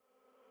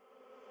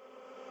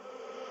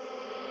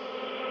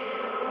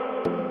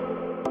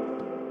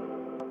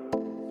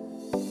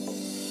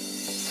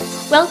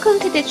Welcome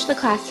to Ditch the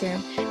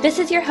Classroom. This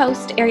is your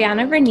host,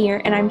 Ariana Vernier,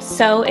 and I'm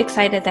so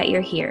excited that you're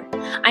here.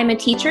 I'm a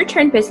teacher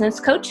turned business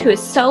coach who is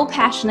so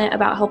passionate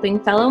about helping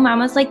fellow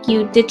mamas like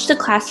you ditch the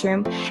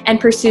classroom and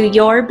pursue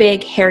your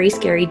big, hairy,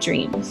 scary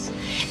dreams.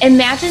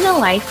 Imagine a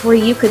life where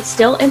you could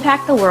still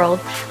impact the world,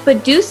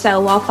 but do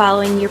so while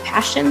following your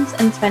passions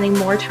and spending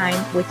more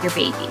time with your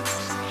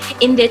babies.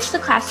 In Ditch the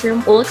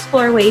Classroom, we'll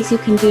explore ways you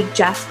can do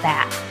just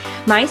that.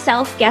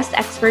 Myself, guest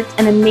experts,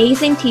 and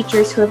amazing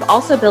teachers who have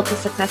also built a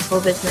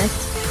successful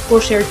business will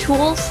share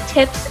tools,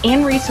 tips,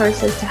 and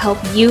resources to help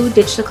you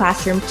ditch the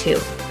classroom too.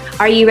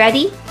 Are you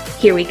ready?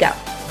 Here we go.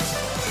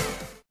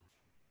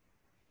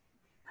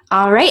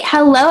 All right.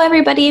 Hello,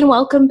 everybody, and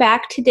welcome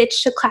back to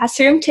Ditch the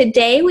Classroom.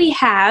 Today we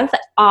have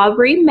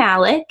Aubrey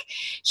Malik.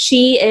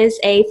 She is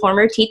a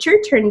former teacher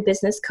turned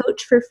business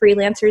coach for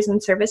freelancers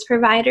and service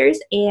providers,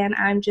 and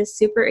I'm just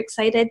super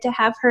excited to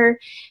have her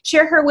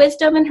share her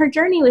wisdom and her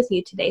journey with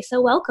you today. So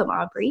welcome,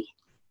 Aubrey.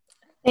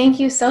 Thank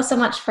you so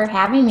much for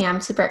having me.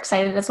 I'm super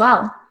excited as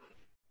well.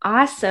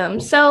 Awesome.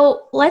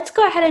 So let's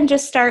go ahead and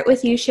just start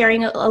with you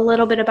sharing a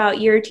little bit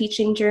about your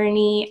teaching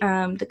journey,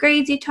 the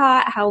grades you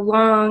taught, how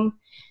long,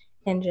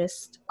 and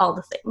just all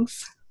the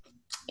things.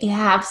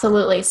 Yeah,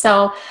 absolutely.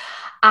 So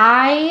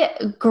I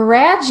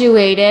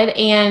graduated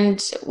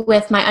and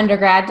with my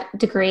undergrad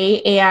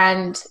degree,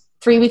 and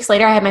 3 weeks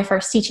later I had my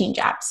first teaching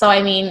job. So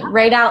I mean,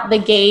 right out the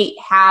gate,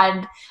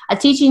 had a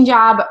teaching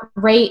job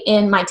right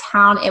in my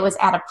town. It was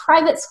at a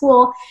private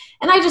school,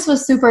 and I just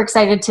was super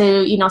excited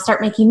to, start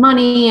making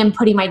money and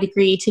putting my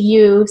degree to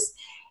use.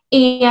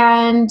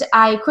 And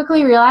I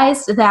quickly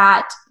realized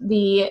that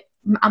the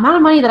amount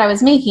of money that I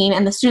was making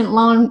and the student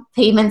loan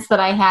payments that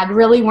I had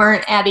really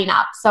weren't adding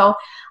up. So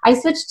I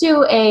switched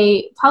to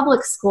a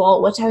public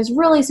school, which I was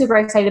really super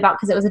excited about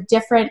because it was a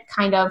different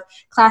kind of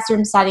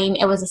classroom setting.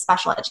 It was a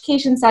special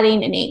education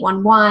setting, an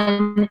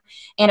 811,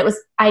 and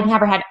I'd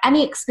never had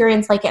any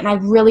experience like it, and I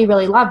really,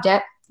 really loved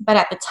it. But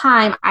at the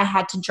time, I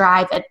had to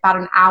drive about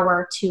an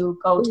hour to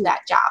go to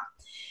that job.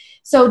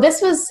 So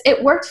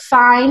it worked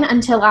fine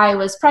until I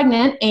was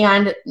pregnant,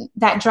 and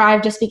that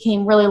drive just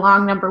became really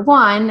long, number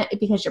one,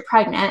 because you're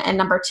pregnant, and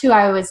number two,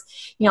 I was,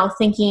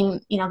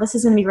 thinking, this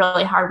is going to be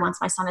really hard once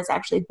my son is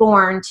actually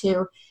born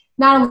to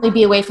not only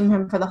be away from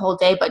him for the whole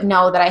day, but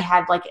know that I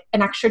had like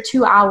an extra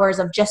 2 hours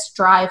of just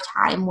drive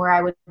time where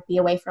I would be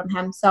away from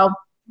him. So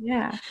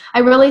yeah, I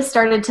really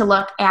started to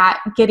look at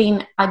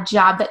getting a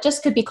job that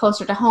just could be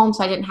closer to home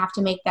so I didn't have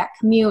to make that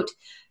commute.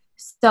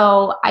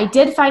 So I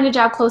did find a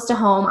job close to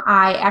home.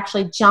 I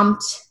actually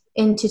jumped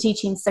into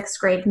teaching 6th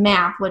grade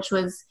math, which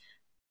was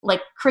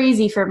like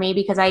crazy for me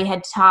because I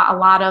had taught a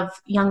lot of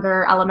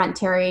younger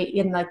elementary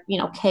in the,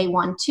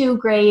 K1, 2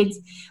 grades.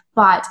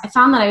 But I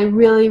found that I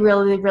really,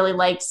 really, really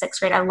liked 6th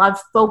grade. I loved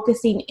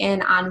focusing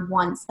in on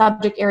one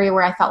subject area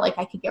where I felt like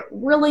I could get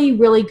really,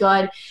 really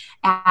good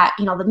at,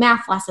 the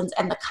math lessons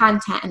and the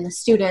content and the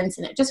students.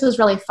 And it just was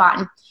really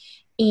fun.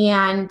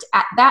 And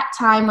at that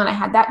time, when I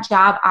had that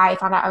job, I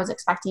found out I was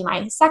expecting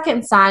my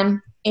second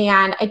son,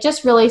 and I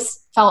just really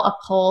felt a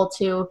pull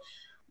to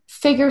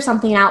figure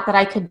something out that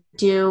I could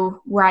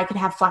do where I could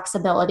have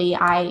flexibility.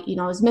 I,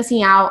 was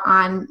missing out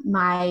on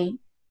my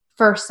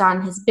first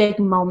son, his big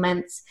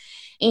moments,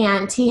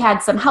 and he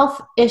had some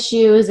health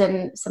issues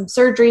and some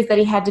surgeries that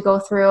he had to go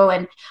through,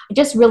 and I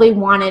just really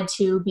wanted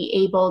to be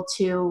able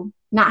to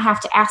not have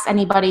to ask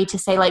anybody to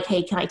say like,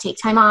 hey, can I take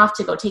time off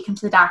to go take him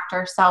to the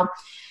doctor? So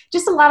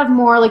just a lot of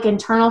more like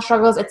internal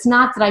struggles. It's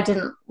not that I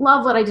didn't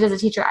love what I did as a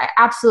teacher. I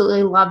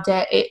absolutely loved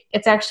it.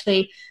 It's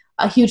actually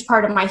a huge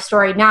part of my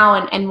story now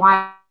and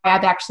why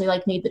I've actually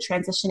like made the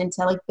transition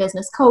into like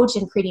business coach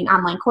and creating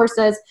online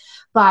courses.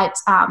 But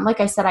like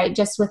I said, I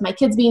just, with my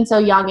kids being so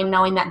young and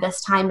knowing that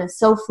this time is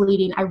so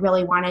fleeting, I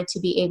really wanted to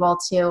be able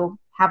to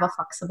have a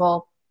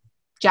flexible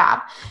job.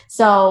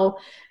 So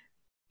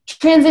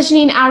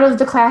transitioning out of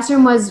the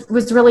classroom was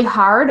really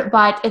hard,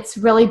 but it's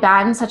really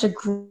been such a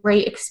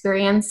great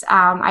experience.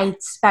 I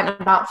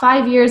spent about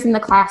 5 years in the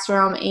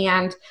classroom,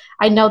 and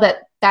I know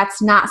that that's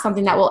not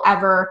something that will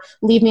ever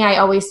leave me. I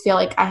always feel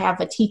like I have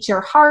a teacher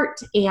heart,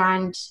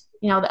 and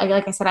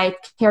like I said, I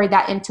carried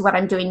that into what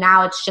I'm doing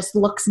now. It just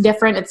looks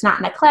different. It's not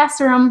in a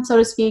classroom, so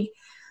to speak,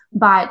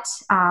 but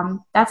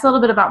that's a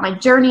little bit about my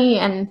journey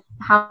and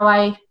how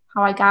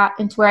I got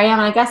into where I am.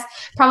 And I guess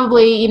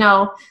probably,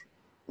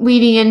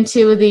 leading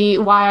into the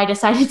why I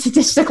decided to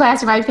ditch the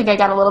classroom, I think I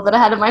got a little bit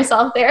ahead of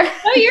myself there.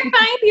 Oh, you're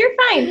fine. You're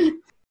fine.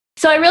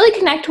 So I really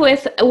connect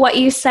with what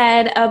you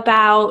said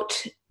about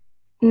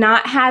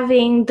not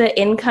having the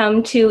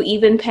income to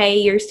even pay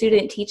your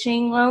student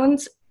teaching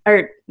loans,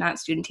 or not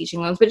student teaching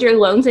loans, but your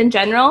loans in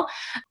general.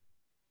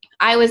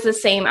 I was the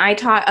same. I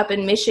taught up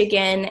in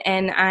Michigan,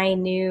 and I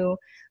knew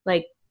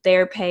like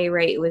their pay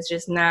rate was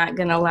just not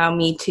going to allow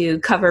me to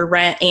cover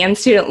rent and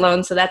student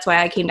loans. So that's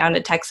why I came down to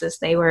Texas.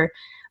 They were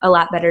a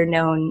lot better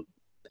known,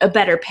 a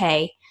better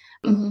pay.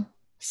 Mm-hmm.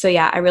 So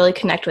yeah, I really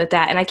connect with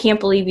that. And I can't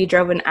believe you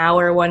drove an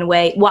hour one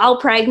way while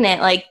pregnant.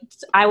 Like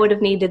I would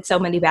have needed so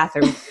many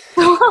bathrooms.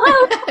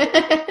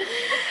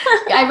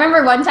 I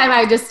remember one time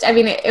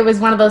it was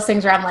one of those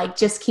things where I'm like,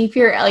 just keep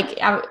your,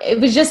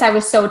 I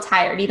was so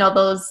tired,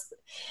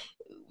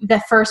 the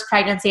first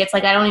pregnancy, it's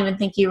like, I don't even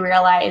think you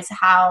realize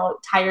how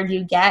tired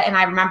you get. And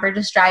I remember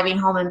just driving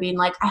home and being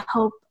like, I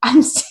hope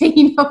I'm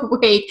staying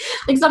awake.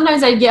 Like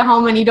sometimes I'd get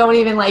home and you don't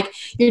even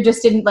you're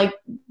just in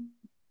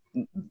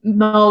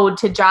mode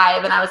to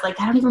drive. And I was like,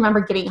 I don't even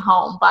remember getting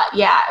home, but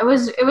yeah, it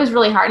was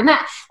really hard. And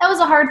that was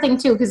a hard thing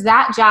too, because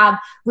that job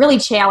really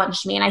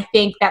challenged me. And I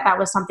think that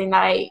was something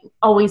that I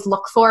always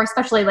look for,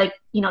 especially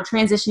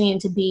transitioning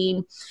into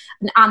being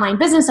an online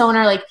business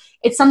owner.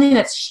 It's something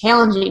that's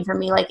challenging for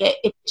me.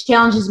 It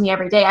challenges me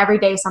every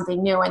day is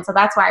something new. And so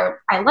that's why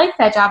I liked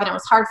that job. And it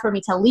was hard for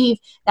me to leave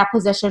that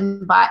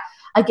position. But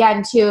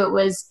again, too, it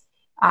was,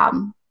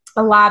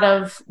 a lot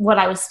of what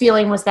I was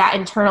feeling was that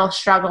internal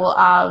struggle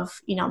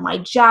of, my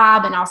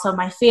job and also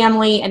my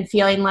family, and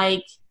feeling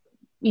like,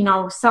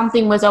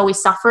 something was always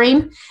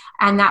suffering.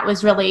 And it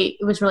was really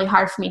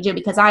hard for me to do,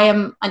 because I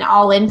am an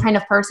all-in kind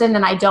of person,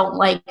 and I don't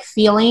like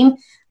feeling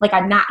like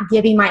I'm not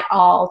giving my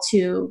all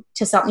to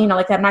something,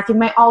 I'm not giving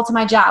my all to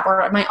my job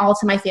or my all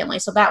to my family.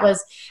 So it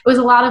was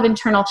a lot of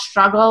internal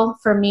struggle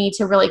for me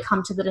to really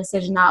come to the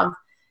decision of,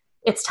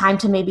 it's time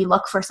to maybe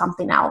look for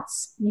something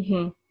else.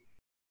 Mm-hmm.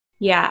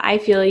 Yeah, I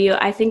feel you.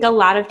 I think a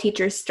lot of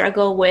teachers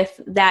struggle with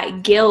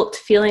that guilt,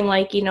 feeling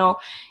like,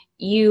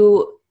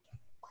 you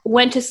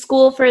went to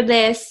school for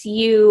this,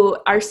 you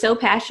are so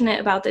passionate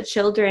about the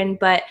children,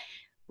 but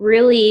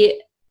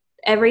really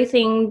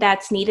everything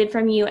that's needed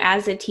from you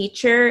as a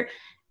teacher,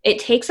 it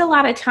takes a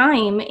lot of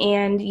time,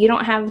 and you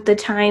don't have the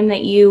time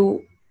that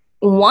you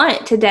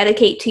want to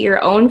dedicate to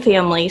your own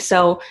family.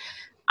 So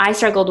I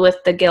struggled with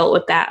the guilt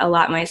with that a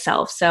lot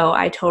myself. So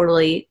I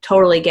totally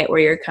get where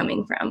you're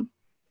coming from.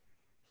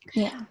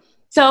 Yeah.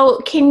 So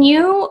can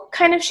you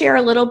kind of share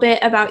a little bit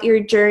about your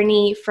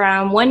journey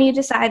from when you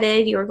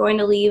decided you were going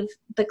to leave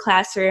the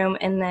classroom,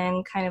 and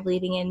then kind of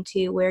leading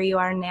into where you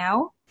are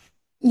now?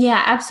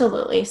 Yeah,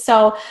 absolutely.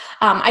 So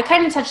I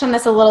kind of touched on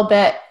this a little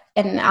bit,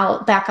 and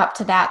I'll back up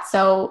to that.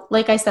 So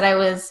like I said, I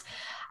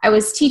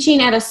was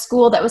teaching at a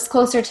school that was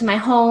closer to my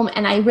home,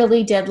 and I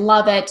really did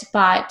love it,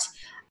 but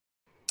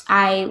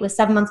I was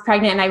 7 months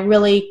pregnant, and I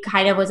really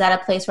kind of was at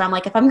a place where I'm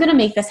like, if I'm going to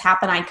make this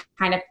happen, I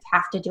kind of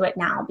have to do it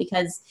now,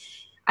 because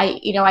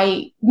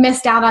I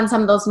missed out on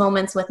some of those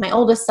moments with my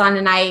oldest son,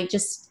 and I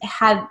just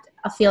had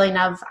a feeling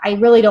of, I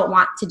really don't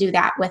want to do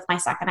that with my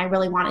second. I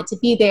really wanted to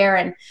be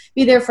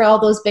there for all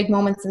those big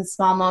moments and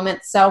small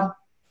moments. So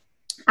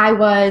I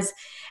was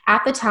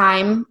at the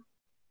time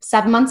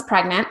 7 months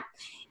pregnant,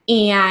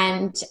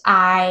 and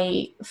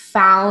I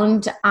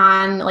found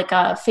on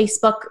a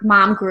Facebook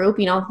mom group,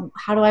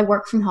 how do I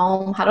work from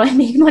home? How do I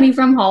make money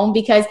from home?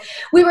 Because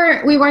we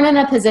weren't in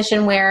a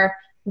position where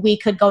we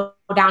could go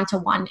down to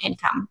one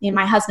income.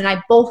 My husband and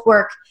I both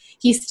work.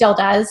 He still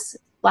does,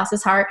 bless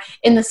his heart,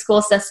 in the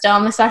school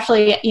system,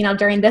 especially,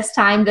 during this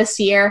time this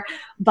year,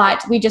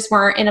 but we just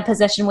weren't in a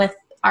position with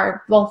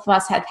both of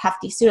us had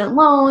hefty student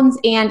loans.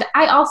 And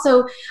I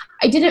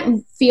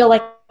didn't feel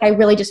like I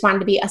really just wanted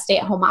to be a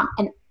stay-at-home mom.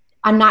 And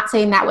I'm not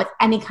saying that with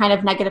any kind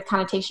of negative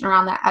connotation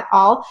around that at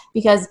all,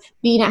 because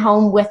being at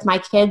home with my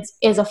kids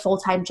is a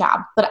full-time job.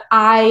 But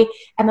I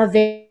am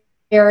a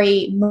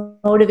very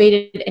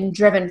motivated and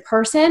driven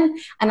person,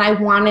 and I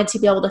wanted to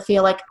be able to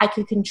feel like I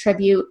could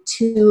contribute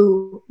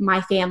to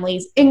my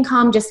family's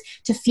income, just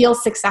to feel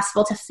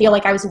successful, to feel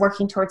like I was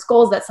working towards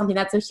goals. That's something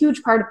that's a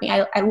huge part of me.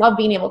 I love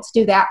being able to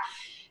do that.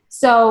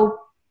 So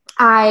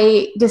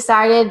I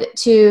decided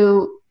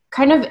to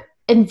kind of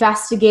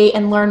investigate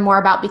and learn more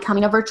about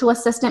becoming a virtual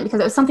assistant, because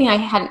it was something I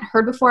hadn't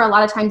heard before. A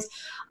lot of times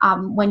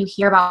when you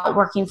hear about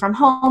working from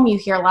home, you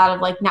hear a lot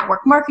of network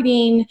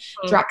marketing,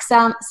 direct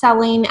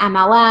selling,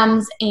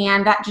 MLMs,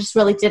 and that just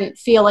really didn't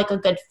feel like a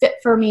good fit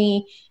for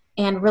me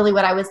and really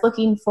what I was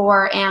looking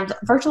for. And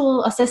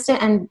virtual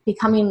assistant and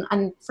becoming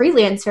a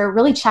freelancer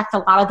really checked a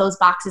lot of those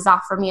boxes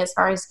off for me, as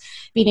far as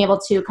being able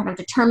to kind of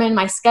determine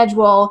my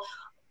schedule,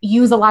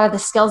 use a lot of the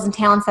skills and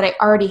talents that I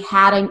already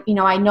had.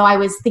 I know I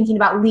was thinking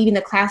about leaving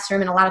the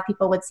classroom, and a lot of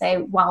people would say,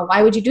 well,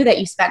 why would you do that?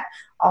 You spent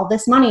all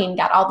this money and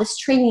got all this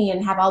training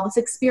and have all this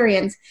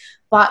experience.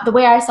 But the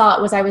way I saw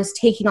it was, I was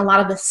taking a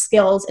lot of the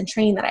skills and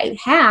training that I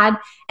had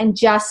and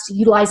just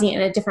utilizing it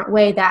in a different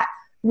way that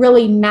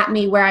really met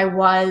me where I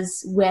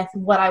was with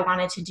what I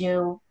wanted to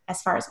do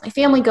as far as my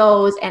family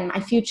goes and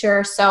my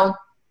future. So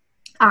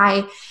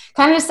I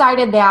kind of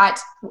decided that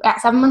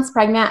at 7 months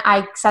pregnant,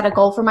 I set a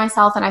goal for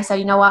myself, and I said,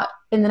 you know what,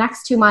 in the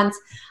next 2 months,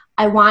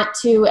 I want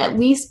to at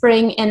least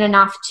bring in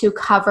enough to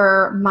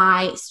cover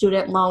my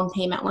student loan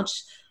payment,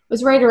 which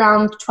was right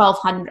around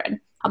 $1,200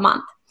 a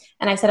month.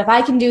 And I said, if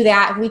I can do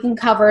that, if we can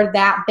cover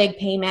that big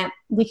payment,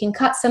 we can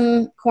cut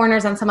some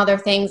corners on some other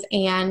things,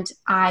 and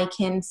I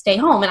can stay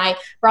home. And I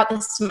brought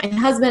this to my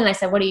husband, and I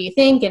said, what do you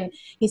think? And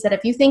he said,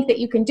 if you think that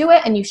you can do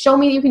it and you show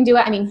me that you can do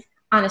it, I mean,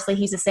 honestly,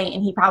 he's a saint,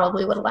 and he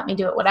probably would have let me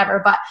do it,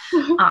 whatever. But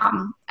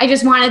I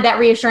just wanted that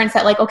reassurance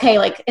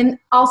that and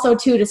also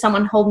too, to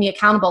someone hold me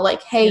accountable,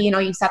 hey,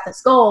 you set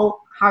this goal,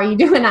 how are you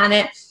doing on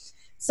it?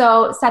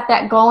 So set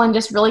that goal and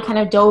just really kind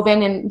of dove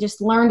in and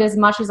just learned as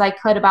much as I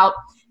could about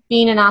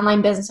being an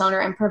online business owner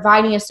and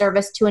providing a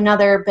service to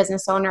another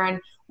business owner,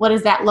 and what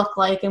does that look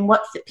like, and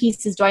what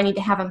pieces do I need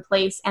to have in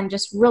place, and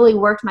just really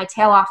worked my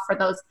tail off for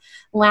those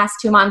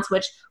last 2 months,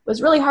 which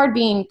was really hard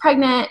being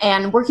pregnant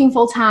and working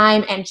full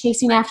time and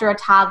chasing after a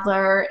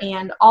toddler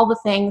and all the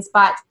things.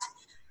 But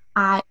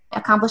I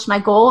accomplished my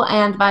goal,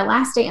 and my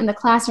last day in the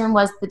classroom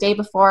was the day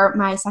before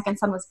my second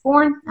son was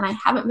born, and I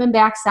haven't been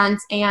back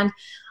since. And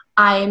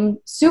I'm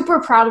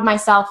super proud of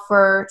myself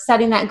for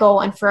setting that goal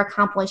and for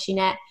accomplishing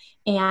it.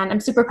 And I'm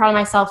super proud of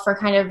myself for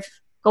kind of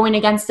going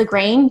against the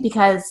grain,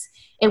 because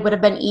it would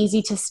have been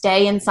easy to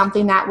stay in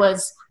something that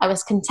I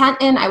was content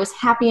in, I was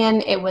happy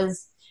in. It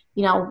was,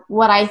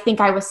 what I think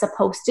I was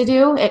supposed to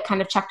do. It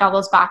kind of checked all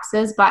those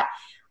boxes, but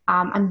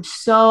I'm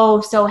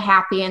so, so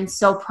happy and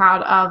so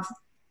proud of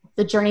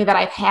the journey that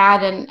I've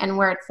had and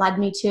where it's led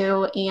me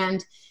to.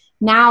 And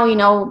now,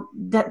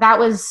 that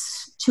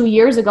was 2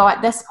 years ago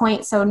at this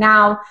point. So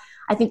now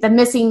I think the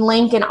missing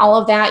link and all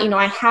of that,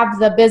 I have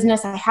the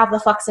business, I have the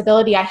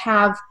flexibility, I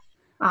have,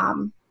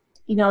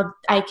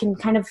 I can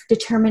kind of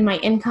determine my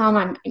income.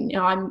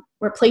 I'm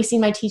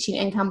replacing my teaching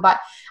income, but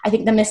I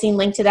think the missing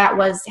link to that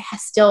was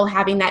still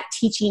having that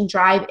teaching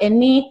drive in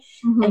me.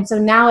 Mm-hmm. And so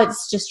now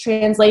it's just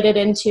translated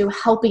into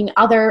helping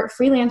other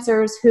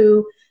freelancers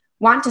who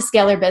want to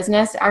scale their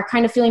business, are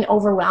kind of feeling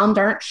overwhelmed,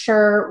 aren't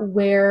sure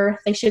where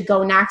they should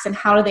go next, and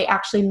how do they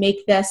actually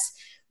make this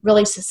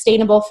really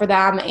sustainable for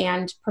them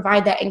and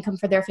provide that income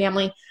for their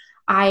family.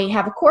 I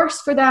have a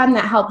course for them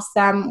that helps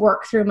them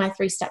work through my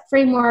 3-step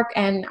framework,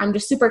 and I'm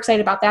just super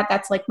excited about that.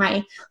 That's like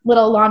my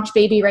little launch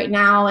baby right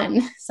now.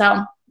 And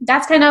so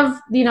that's kind of,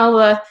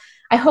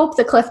 I hope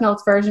the Cliff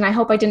Notes version. I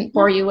hope I didn't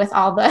bore you with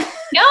all the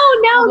No,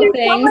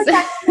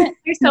 the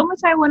there's so much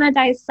I want to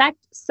dissect.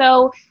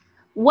 So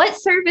what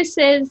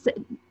services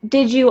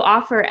did you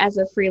offer as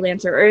a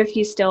freelancer, or if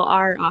you still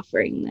are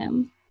offering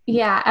them?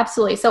 Yeah,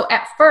 absolutely. So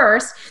at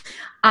first,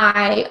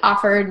 I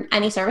offered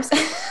any service.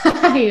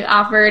 I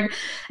offered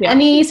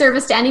any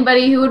service to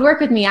anybody who would work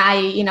with me.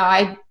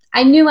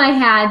 I knew I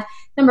had,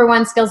 number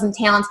one, skills and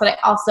talents, but I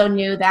also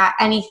knew that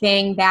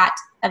anything that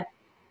a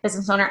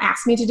business owner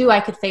asked me to do, I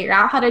could figure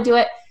out how to do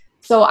it.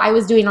 So I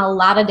was doing a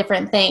lot of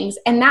different things,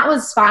 and that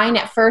was fine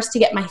at first to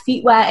get my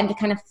feet wet and to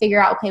kind of figure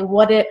out, okay,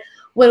 what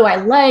do I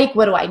like?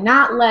 What do I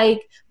not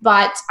like?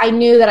 But I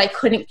knew that I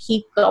couldn't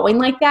keep going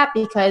like that,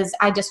 because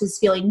I just was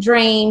feeling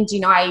drained.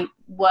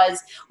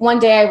 One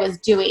day I was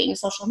doing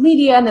social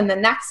media, and then the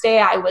next day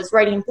I was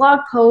writing blog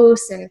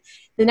posts, and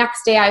the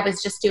next day I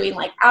was just doing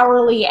like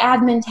hourly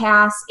admin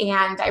tasks,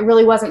 and I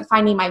really wasn't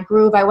finding my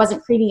groove. I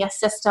wasn't creating a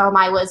system.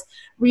 I was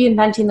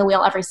reinventing the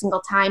wheel every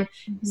single time.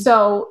 Mm-hmm.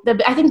 So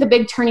I think the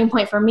big turning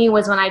point for me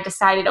was when I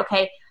decided,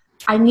 okay,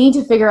 I need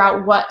to figure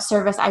out what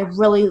service I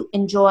really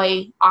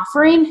enjoy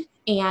offering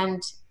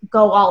and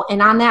go all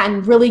in on that,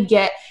 and really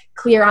get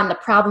clear on the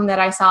problem that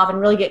I solve, and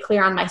really get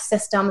clear on my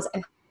systems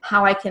and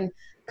how I can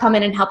come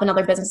in and help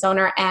another business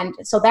owner. And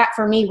so that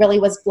for me really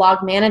was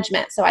blog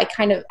management. So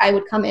I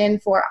would come in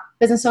for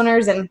business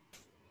owners and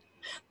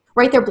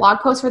write their blog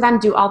posts for them,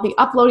 do all the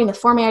uploading, the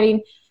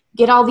formatting,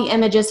 get all the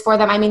images for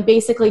them. I mean,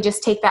 basically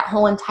just take that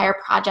whole entire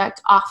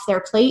project off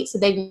their plate, so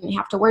they didn't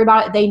have to worry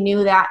about it. They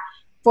knew that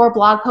 4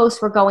 blog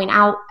posts were going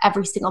out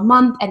every single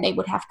month, and they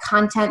would have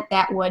content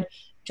that would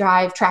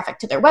drive traffic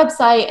to their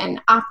website and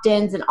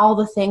opt-ins and all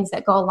the things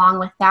that go along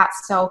with that.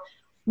 So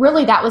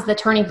really that was the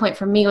turning point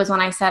for me, was when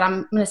I said,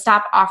 I'm going to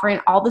stop offering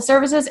all the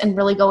services and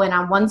really go in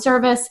on one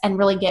service and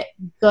really get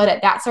good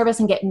at that service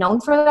and get known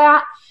for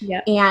that.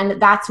 Yep.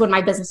 And that's when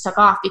my business took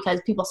off,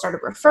 because people started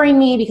referring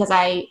me because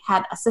I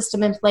had a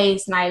system in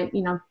place and I,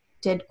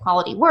 did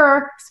quality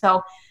work.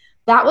 So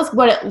that was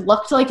what it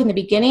looked like in the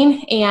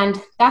beginning.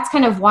 And that's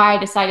kind of why I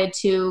decided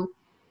to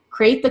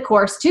create the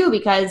course too,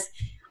 because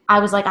I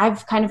was like,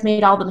 I've kind of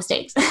made all the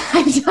mistakes.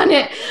 I've done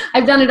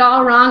it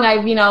all wrong.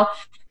 I've,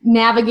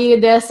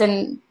 navigated this,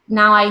 and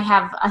now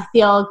I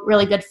feel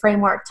really good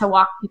framework to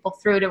walk people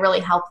through to really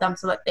help them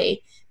so that they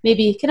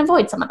maybe can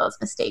avoid some of those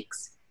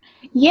mistakes.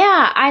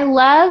 Yeah,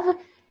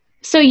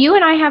 so you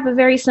and I have a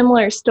very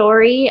similar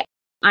story.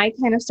 I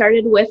kind of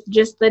started with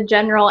just the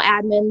general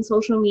admin,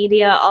 social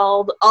media,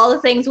 all the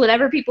things,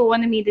 whatever people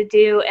wanted me to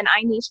do, and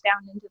I niched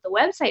down into the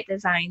website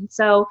design.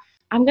 So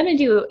I'm going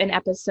to do an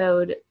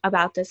episode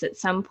about this at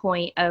some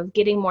point, of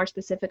getting more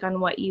specific on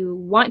what you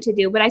want to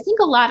do. But I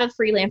think a lot of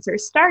freelancers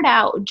start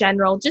out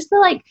general, just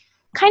to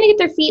kind of get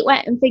their feet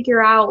wet and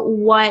figure out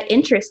what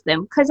interests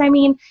them. Because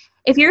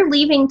if you're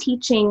leaving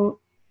teaching,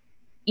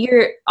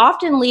 you're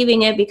often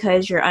leaving it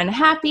because you're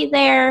unhappy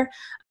there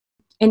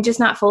and just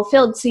not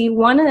fulfilled. So you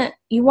want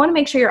to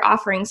make sure you're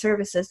offering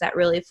services that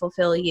really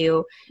fulfill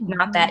you, mm-hmm.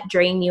 not that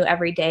drain you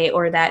every day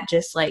or that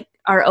just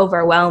are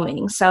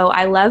overwhelming. So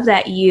I love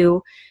that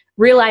you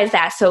realize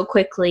that so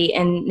quickly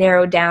and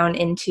narrow down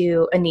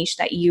into a niche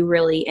that you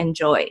really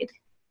enjoyed.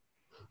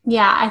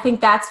 Yeah, I think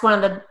that's one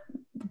of the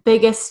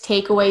biggest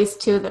takeaways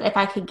too, that if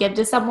I could give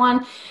to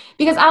someone,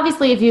 because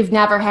obviously if you've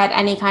never had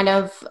any kind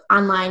of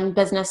online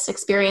business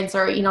experience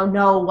or,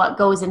 know what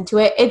goes into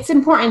it, it's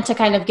important to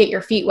kind of get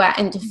your feet wet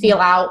and to feel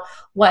out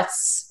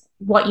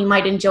what you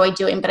might enjoy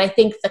doing. But I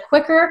think the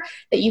quicker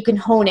that you can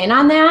hone in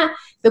on that,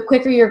 the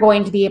quicker you're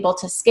going to be able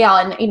to scale.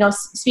 And,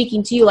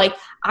 speaking to you, like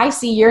I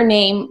see your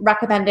name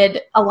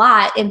recommended a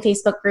lot in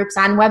Facebook groups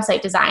on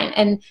website design.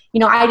 And,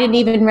 I didn't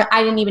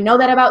even know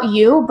that about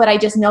you, but I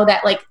just know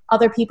that like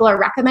other people are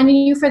recommending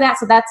you for that.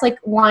 So that's like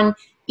one,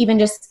 even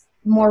just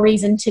more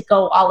reason to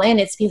go all in.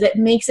 It's because it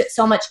makes it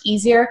so much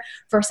easier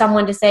for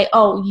someone to say,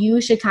 oh, you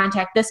should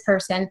contact this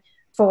person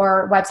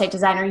for website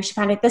design, or you should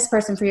contact this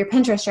person for your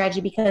Pinterest strategy,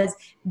 because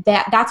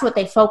that's what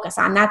they focus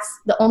on.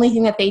 That's the only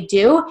thing that they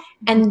do.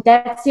 And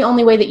that's the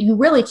only way that you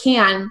really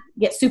can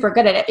get super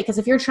good at it. Because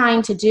if you're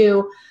trying to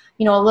do,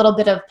 a little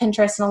bit of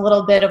Pinterest and a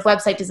little bit of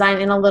website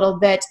design and a little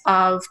bit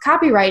of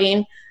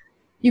copywriting,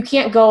 you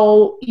can't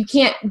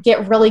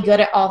get really good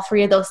at all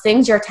three of those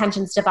things. Your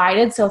attention's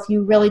divided. So if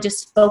you really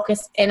just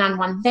focus in on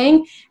one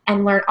thing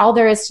and learn all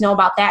there is to know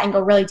about that and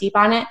go really deep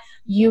on it,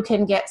 you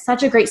can get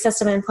such a great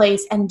system in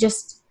place and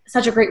just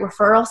such a great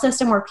referral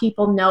system where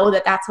people know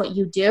that that's what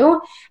you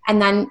do.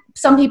 And then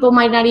some people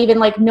might not even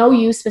like know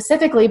you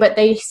specifically, but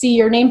they see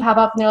your name pop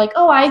up and they're like,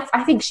 oh,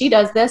 I think she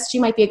does this. She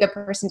might be a good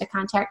person to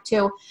contact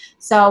too.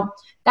 So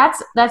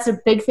that's a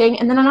big thing.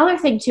 And then another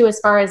thing too, as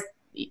far as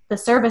the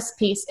service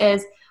piece,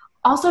 is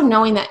also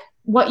knowing that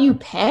what you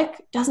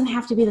pick doesn't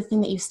have to be the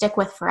thing that you stick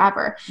with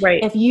forever.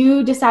 Right. If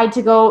you decide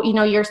to go,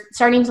 you're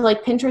starting to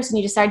like Pinterest and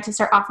you decide to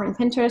start offering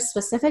Pinterest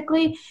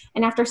specifically,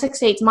 and after 6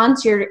 to 8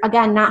 months, you're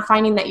again not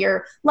finding that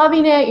you're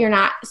loving it, you're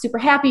not super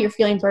happy, you're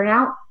feeling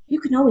burnout, you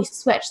can always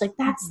switch. Like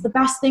that's the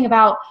best thing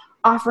about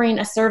offering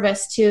a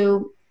service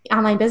to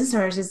online business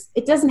owners, is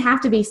it doesn't have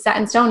to be set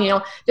in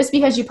stone. Just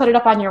because you put it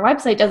up on your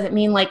website doesn't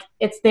mean like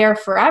it's there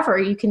forever.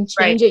 You can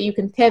change it, you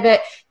can pivot,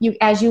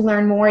 as you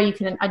learn more, you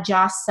can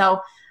adjust. So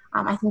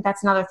I think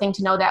that's another thing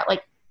to know, that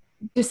like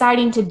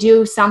deciding to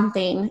do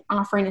something,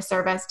 offering a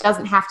service,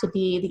 doesn't have to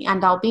be the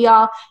end all be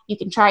all. You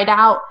can try it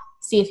out,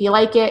 see if you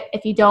like it.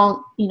 If you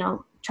don't,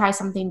 try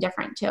something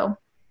different too.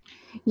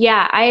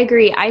 Yeah, I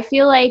agree. I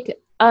feel like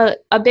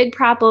a big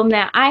problem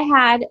that I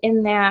had,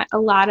 and that a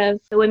lot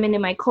of the women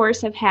in my course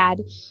have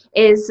had,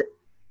 is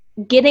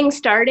getting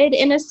started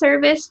in a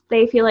service.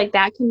 They feel like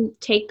that can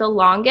take the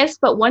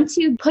longest. But once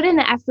you put in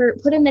the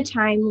effort, put in the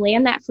time,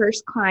 land that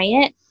first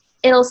client,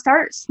 it'll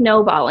start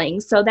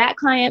snowballing. So that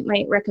client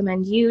might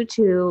recommend you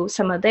to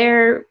some of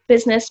their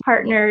business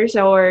partners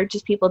or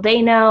just people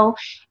they know,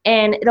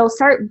 and it'll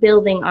start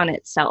building on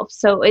itself.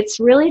 So it's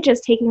really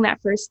just taking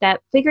that first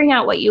step, figuring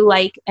out what you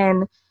like,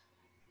 and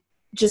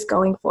just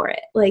going for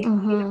it. Like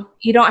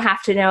you don't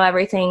have to know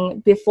everything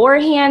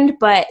beforehand,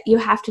 but you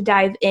have to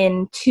dive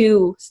in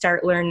to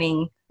start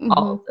learning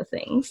all of the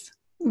things.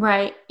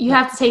 Right. You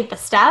have to take the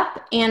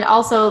step. And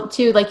also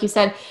too, like you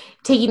said,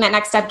 taking that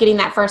next step, getting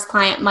that first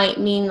client might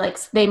mean like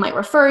they might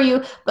refer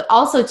you, but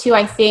also too,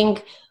 I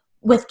think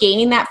with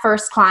gaining that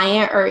first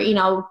client, or,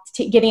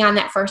 getting on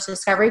that first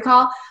discovery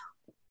call,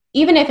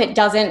 even if it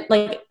doesn't,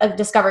 like a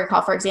discovery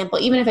call, for example,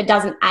 even if it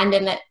doesn't end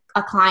in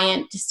a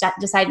client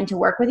deciding to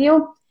work with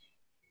you,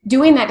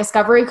 doing that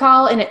discovery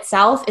call in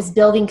itself is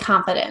building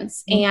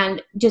confidence.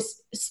 And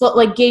just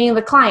like gaining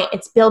the client,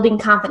 it's building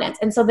confidence.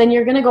 And so then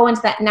you're going to go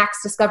into that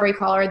next discovery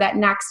call or that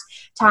next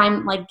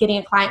time, like getting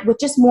a client with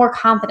just more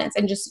confidence,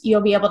 and just,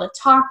 you'll be able to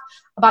talk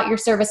about your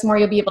service more.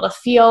 You'll be able to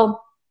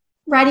feel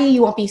ready.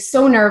 You won't be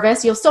so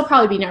nervous. You'll still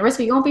probably be nervous,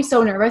 but you won't be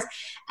so nervous.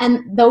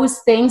 And those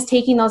things,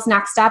 taking those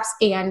next steps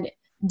and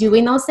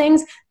doing those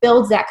things,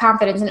 builds that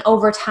confidence. And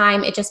over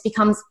time, it just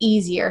becomes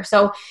easier.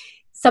 So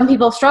some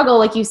people struggle,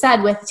 like you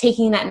said, with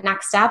taking that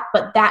next step,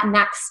 but that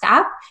next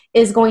step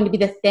is going to be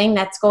the thing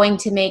that's going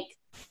to make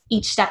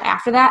each step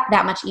after that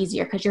much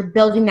easier, because you're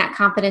building that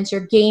confidence,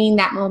 you're gaining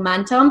that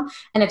momentum,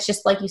 and it's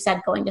just, like you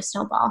said, going to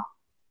snowball.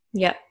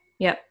 Yep.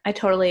 I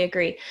totally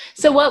agree.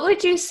 So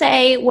what do you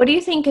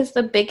think is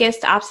the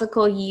biggest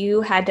obstacle you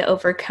had to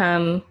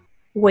overcome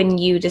when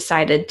you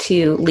decided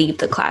to leave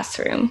the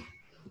classroom?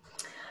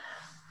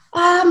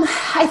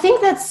 I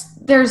think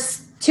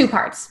there's two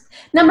parts.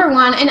 Number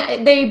one,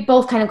 and they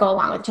both kind of go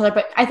along with each other,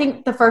 but I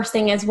think the first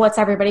thing is, what's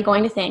everybody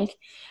going to think?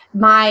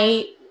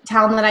 My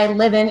town that I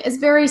live in is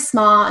very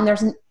small, and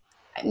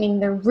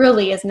there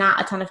really is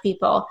not a ton of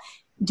people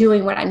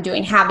doing what I'm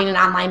doing, having an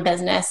online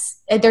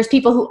business. There's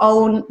people who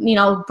own,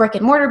 brick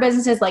and mortar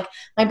businesses. Like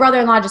my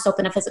brother-in-law just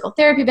opened a physical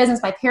therapy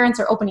business. My parents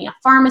are opening a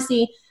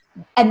pharmacy.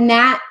 And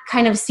that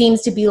kind of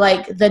seems to be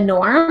like the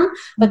norm,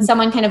 but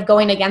someone kind of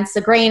going against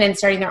the grain and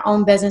starting their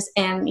own business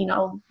and,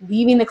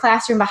 leaving the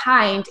classroom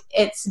behind,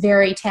 it's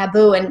very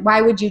taboo. And why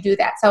would you do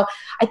that? So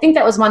I think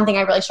that was one thing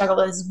I really struggled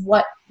with, is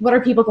what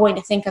are people going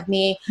to think of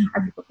me?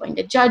 Are people going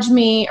to judge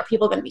me? Are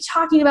people going to be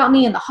talking about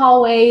me in the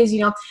hallways?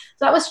 So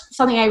that was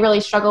something I really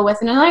struggled with.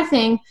 And another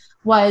thing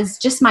was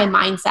just my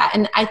mindset.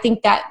 And I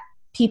think that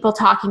people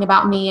talking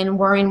about me and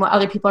worrying what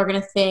other people are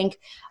going to think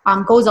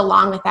goes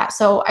along with that.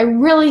 So I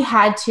really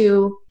had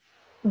to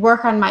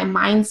work on my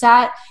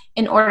mindset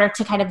in order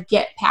to kind of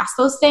get past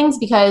those things,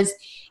 because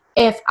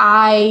if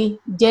I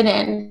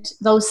didn't,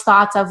 those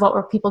thoughts of what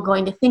were people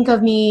going to think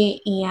of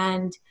me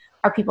and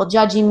are people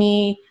judging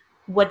me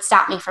would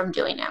stop me from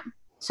doing it.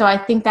 So I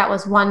think that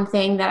was one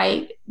thing that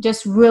I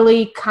just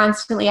really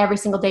constantly every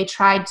single day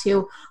tried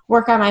to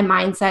work on my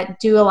mindset,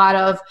 do a lot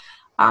of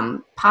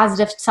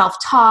positive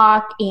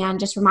self-talk, and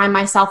just remind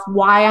myself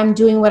why I'm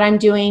doing what I'm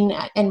doing,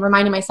 and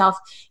reminding myself,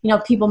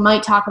 people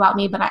might talk about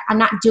me, but I'm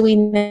not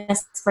doing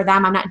this for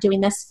them. I'm not doing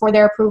this for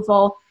their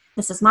approval.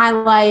 This is my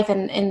life.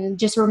 And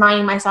just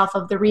reminding myself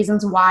of the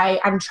reasons why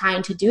I'm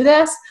trying to do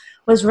this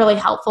was really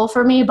helpful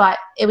for me. But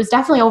it was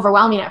definitely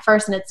overwhelming at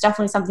first. And it's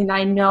definitely something that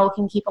I know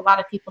can keep a lot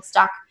of people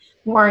stuck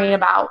worrying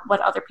about what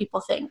other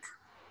people think.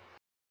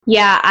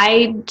 Yeah,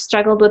 I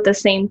struggled with the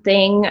same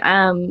thing.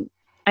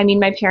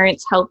 My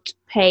parents helped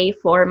pay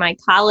for my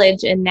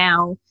college, and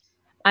now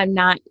I'm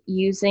not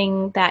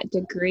using that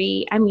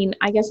degree.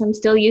 I guess I'm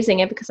still using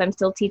it because I'm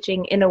still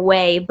teaching in a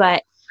way,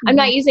 but I'm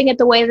not using it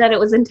the way that it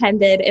was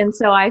intended. And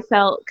so I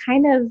felt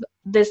kind of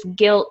this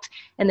guilt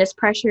and this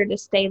pressure to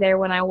stay there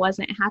when I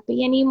wasn't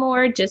happy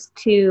anymore, just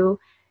to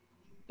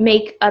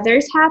make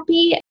others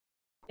happy.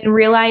 And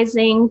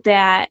realizing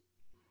that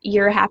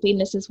your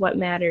happiness is what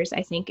matters,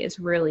 I think, is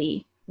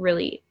really,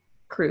 really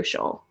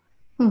crucial.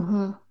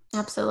 Mm-hmm.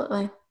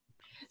 Absolutely.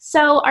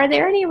 So are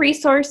there any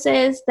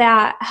resources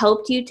that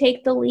helped you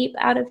take the leap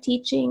out of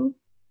teaching?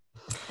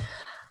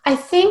 I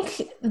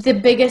think the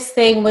biggest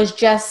thing was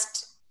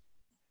just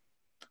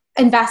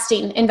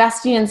investing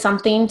in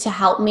something to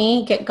help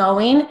me get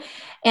going.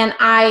 And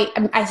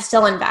I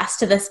still invest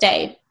to this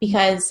day,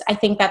 because I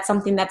think that's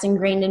something that's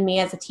ingrained in me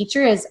as a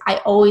teacher is I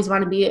always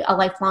want to be a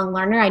lifelong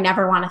learner. I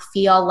never want to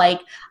feel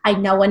like I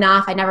know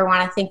enough. I never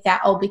want to think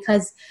that,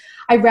 because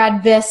I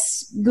read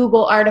this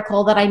Google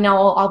article that I know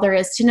all there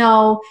is to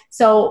know.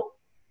 So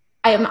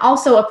I am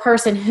also a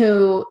person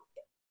who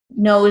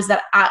knows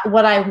that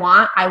what I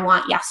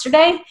want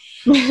yesterday.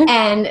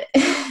 And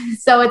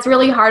so it's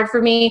really hard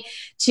for me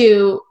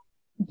to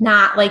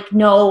not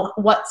know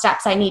what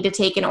steps I need to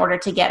take in order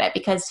to get it,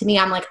 because to me,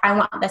 I'm like, I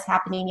want this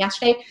happening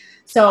yesterday.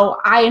 So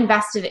I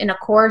invested in a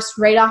course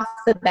right off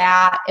the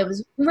bat. It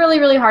was really,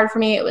 really hard for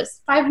me. It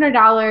was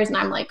 $500, and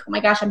I'm like, oh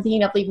my gosh, I'm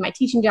thinking of leaving my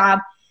teaching job,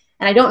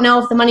 and I don't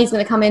know if the money's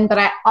going to come in,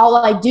 but all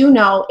I do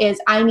know is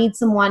I need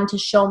someone to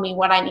show me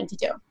what I need to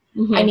do.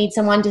 Mm-hmm. I need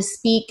someone to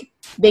speak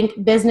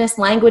business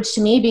language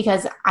to me,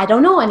 because I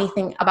don't know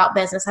anything about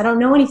business. I don't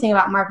know anything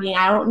about marketing.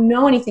 I don't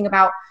know anything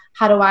about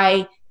how do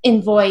I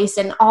invoice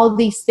and all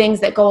these things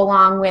that go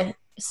along with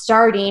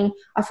starting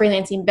a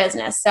freelancing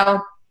business.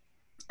 So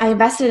I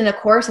invested in a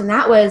course, and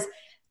that was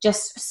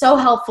just so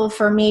helpful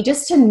for me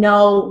just to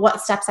know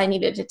what steps I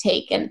needed to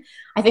take. And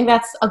I think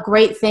that's a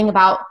great thing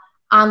about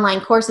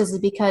online courses, is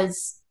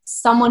because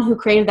someone who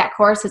created that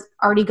course has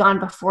already gone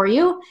before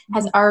you,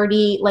 has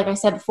already, like I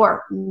said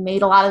before,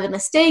 made a lot of the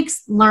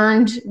mistakes,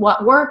 learned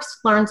what works,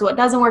 learns what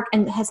doesn't work,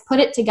 and has put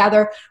it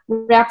together,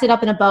 wrapped it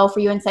up in a bow for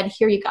you and said,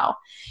 here you go.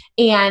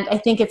 And I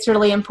think it's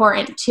really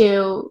important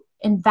to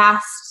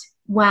invest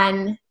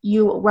when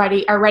you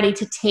are ready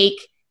to take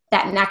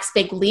that next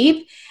big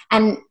leap,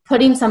 and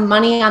putting some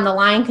money on the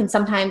line can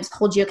sometimes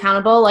hold you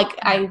accountable. Like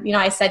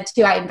I said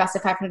too, I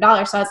invested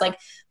 $500. So I was like,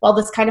 well,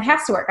 this kind of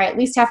has to work. I at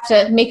least have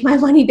to make my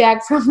money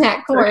back from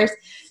that course.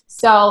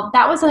 So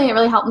that was something that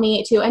really helped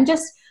me too. And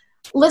just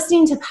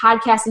listening to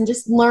podcasts and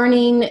just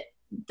learning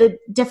the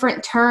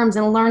different terms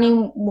and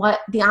learning what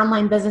the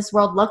online business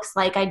world looks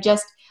like.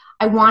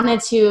 I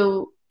wanted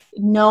to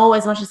know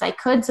as much as I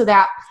could, so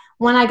that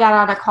when I got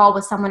on a call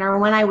with someone or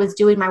when I was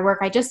doing my work,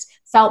 I just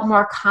felt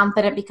more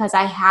confident because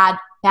I had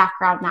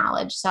background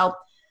knowledge. So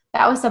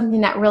that was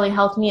something that really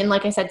helped me. And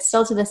like I said,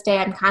 still to this day,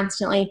 I'm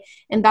constantly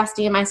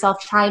investing in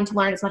myself, trying to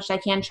learn as much as I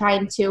can,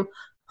 trying to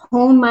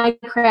hone my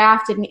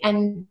craft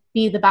and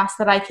be the best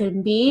that I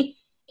can be.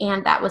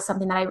 And that was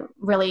something that I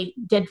really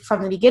did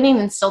from the beginning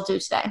and still do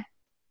today.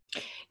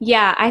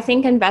 Yeah, I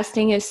think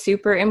investing is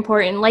super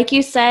important. Like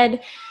you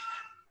said,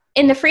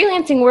 in the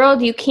freelancing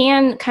world, you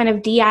can kind of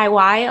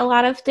DIY a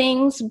lot of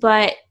things,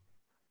 but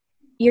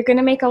you're going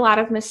to make a lot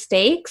of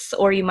mistakes,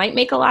 or you might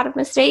make a lot of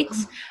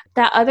mistakes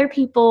that other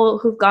people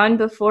who've gone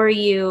before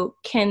you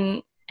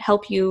can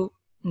help you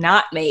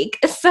not make.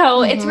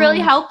 So It's really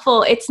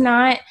helpful.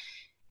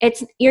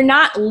 You're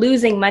not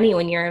losing money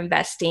when you're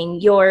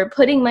investing. You're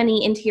putting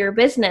money into your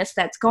business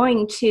that's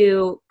going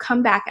to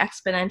come back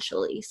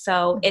exponentially.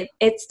 So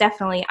it's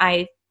definitely,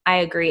 I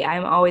agree.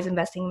 I'm always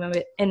investing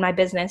in my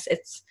business.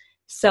 It's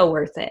so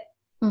worth it.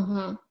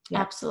 Mm-hmm.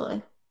 Yeah.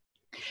 Absolutely.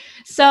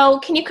 So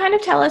can you kind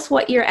of tell us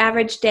what your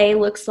average day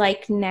looks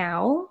like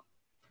now?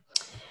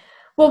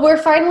 Well, we're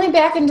finally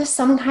back into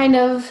some kind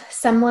of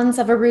semblance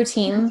of a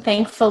routine.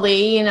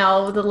 Thankfully,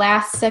 the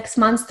last 6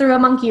 months threw a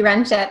monkey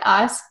wrench at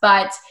us,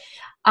 but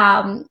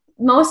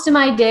most of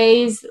my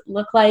days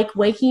look like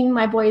waking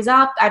my boys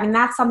up.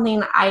 That's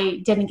something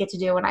I didn't get to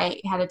do when I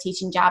had a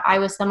teaching job. I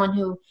was someone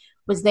who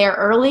was there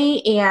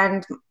early,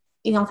 and,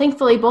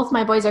 thankfully both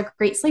my boys are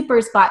great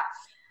sleepers, but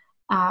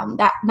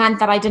that meant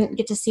that I didn't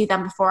get to see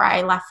them before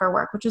I left for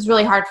work, which was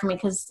really hard for me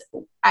because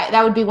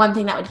that would be one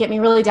thing that would get me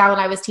really down when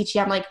I was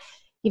teaching. I'm like,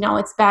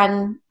 it's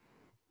been,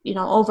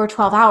 over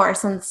 12 hours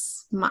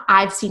since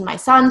I've seen my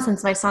son,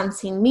 since my son's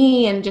seen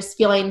me, and just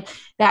feeling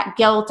that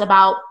guilt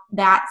about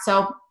that.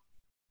 So,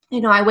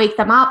 I wake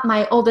them up.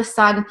 My oldest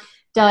son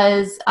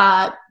does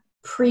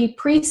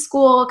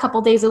preschool a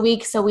couple days a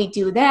week, so we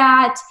do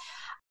that.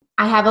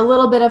 I have a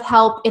little bit of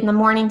help in the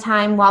morning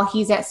time while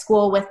he's at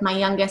school with my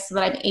youngest so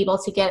that I'm able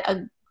to get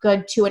a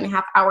good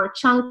 2.5-hour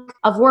chunk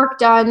of work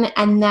done.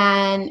 And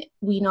then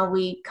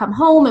we come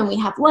home and we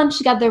have lunch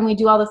together and we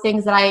do all the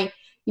things that I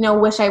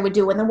wish I would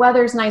do. When the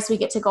weather's nice, we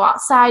get to go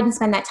outside and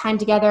spend that time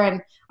together.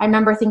 And I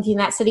remember thinking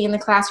that sitting in the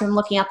classroom,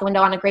 looking out the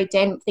window on a great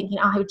day and thinking,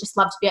 I would just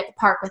love to be at the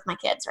park with my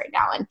kids right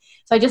now. And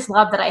so I just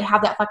love that I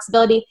have that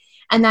flexibility.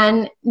 And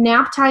then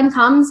nap time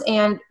comes,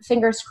 and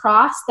fingers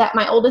crossed that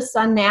my oldest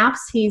son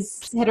naps.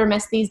 He's hit or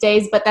miss these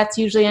days, but that's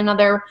usually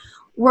another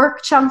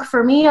work chunk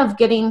for me of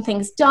getting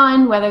things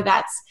done, whether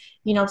that's,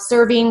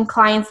 serving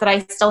clients that I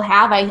still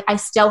have. I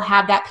still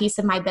have that piece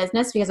of my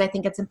business because I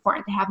think it's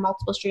important to have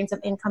multiple streams of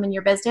income in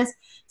your business.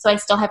 So I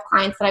still have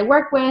clients that I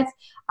work with.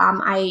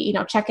 I,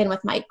 check in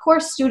with my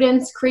course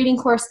students, creating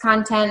course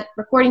content,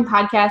 recording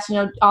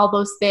podcasts, all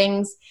those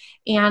things.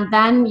 And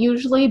then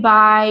usually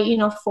by,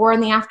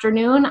 4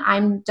 p.m,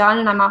 I'm done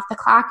and I'm off the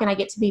clock and I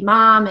get to be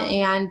mom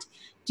and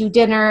do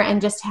dinner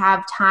and just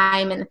have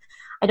time. And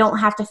I don't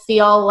have to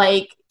feel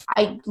like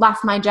I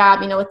left my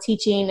job, with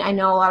teaching. I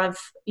know a lot of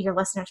your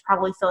listeners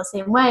probably feel the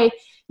same way.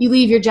 You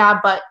leave your job,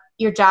 but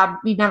you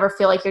never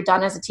feel like you're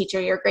done as a teacher.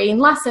 You're grading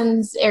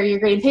lessons, or you're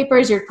grading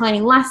papers, you're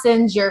planning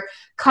lessons, you're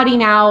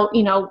cutting out,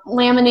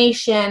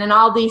 lamination and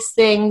all these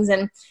things.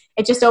 And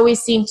it just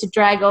always seemed to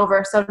drag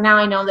over. So now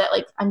I know that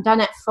I'm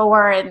done at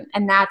 4 and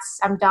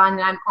I'm done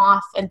and I'm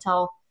off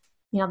until,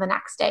 the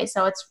next day.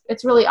 So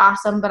it's really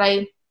awesome. But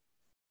I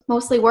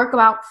mostly work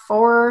about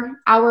 4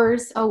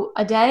 hours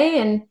a day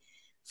and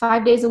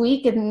 5 days a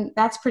week. And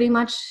that's pretty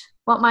much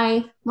what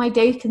my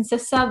day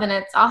consists of. And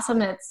it's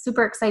awesome. And it's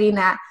super exciting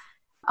that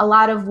a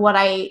lot of what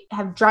I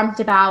have dreamt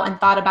about and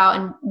thought about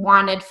and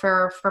wanted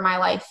for my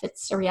life,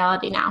 it's a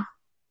reality now.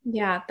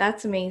 Yeah,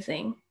 that's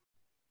amazing.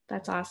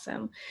 That's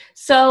awesome.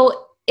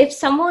 So if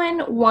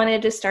someone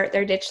wanted to start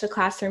their Ditch the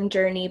Classroom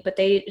journey, but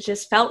they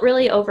just felt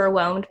really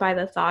overwhelmed by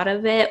the thought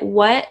of it,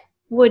 what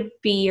would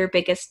be your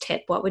biggest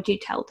tip? What would you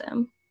tell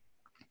them?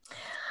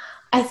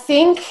 I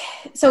think,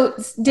 so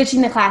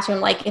ditching the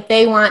classroom, if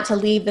they want to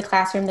leave the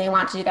classroom, they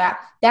want to do that.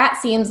 That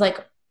seems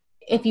like,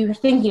 if you're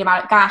thinking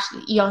about it, gosh,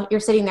 you're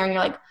sitting there and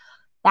you're like,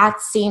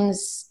 that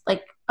seems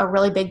like a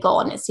really big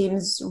goal and it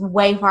seems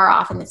way far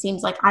off. And it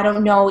seems like I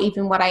don't know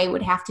even what I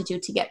would have to do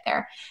to get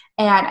there.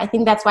 And I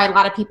think that's why a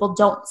lot of people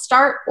don't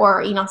start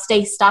or,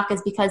 stay stuck,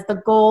 is because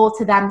the goal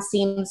to them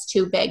seems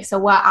too big. So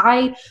what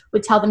I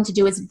would tell them to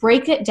do is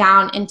break it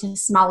down into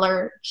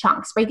smaller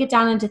chunks, break it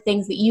down into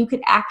things that you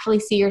could actually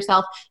see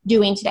yourself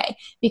doing today.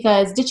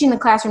 Because ditching the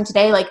classroom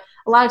today,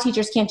 a lot of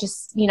teachers can't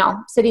just,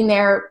 sitting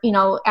there,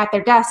 at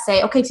their desk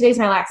say, okay, today's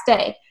my last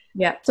day.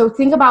 Yeah. So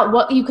think about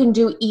what you can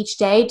do each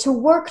day to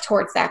work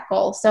towards that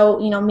goal. So,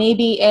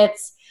 maybe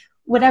it's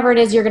whatever it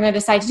is you're going to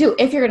decide to do.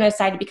 If you're going to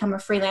decide to become a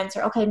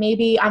freelancer, okay,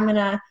 maybe I'm going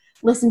to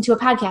listen to a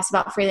podcast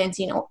about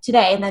freelancing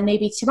today. And then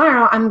maybe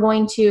tomorrow I'm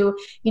going to,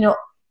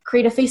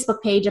 create a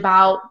Facebook page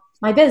about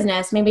my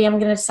business. Maybe I'm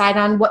going to decide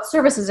on what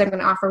services I'm going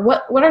to offer.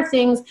 What are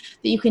things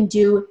that you can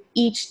do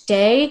each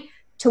day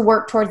to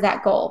work towards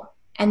that goal?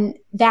 And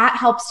that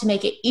helps to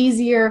make it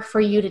easier for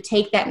you to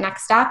take that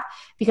next step,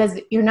 because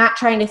you're not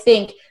trying to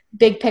think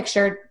big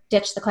picture,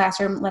 ditch the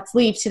classroom, let's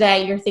leave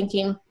today. You're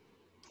thinking,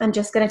 I'm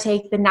just going to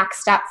take the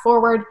next step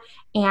forward.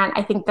 And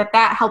I think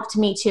that helped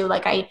me too.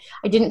 I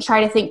didn't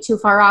try to think too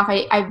far off.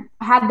 I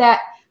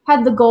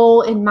had the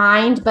goal in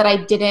mind, but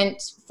I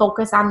didn't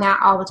focus on that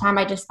all the time.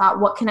 I just thought,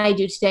 what can I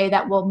do today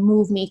that will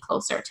move me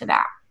closer to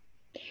that?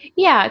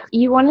 Yeah.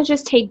 You want to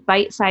just take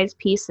bite-sized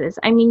pieces.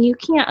 I mean, you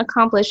can't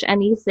accomplish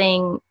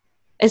anything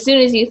as soon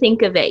as you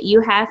think of it.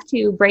 You have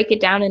to break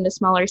it down into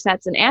smaller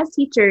sets. And as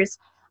teachers,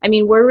 I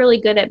mean, we're really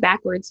good at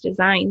backwards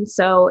design.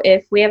 So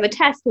if we have a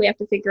test, we have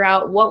to figure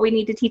out what we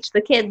need to teach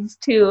the kids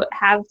to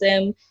have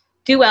them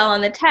do well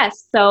on the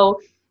test. So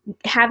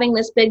having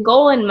this big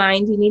goal in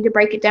mind, you need to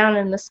break it down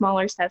in the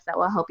smaller steps that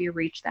will help you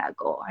reach that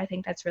goal. I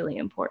think that's really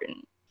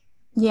important.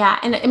 Yeah.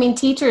 And I mean,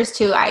 teachers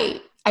too,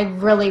 I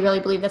really,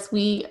 really believe this.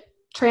 We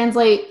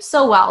translate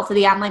so well to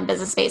the online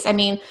business space. I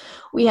mean,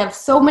 we have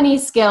so many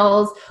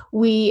skills.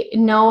 We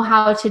know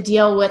how to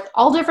deal with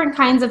all different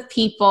kinds of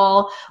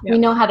people. Yep. We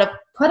know how to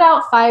put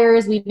out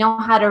fires. We know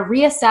how to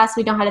reassess.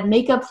 We know how to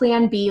make a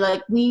plan B.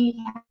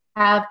 We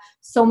have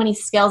so many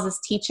skills as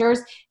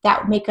teachers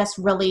that make us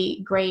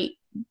really great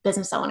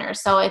business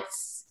owners. So if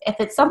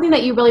it's something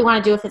that you really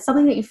want to do, if it's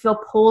something that you feel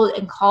pulled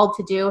and called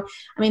to do,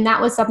 I mean,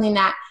 that was something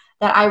that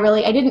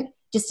I didn't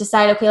just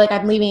decide, okay,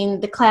 I'm leaving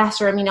the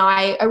classroom.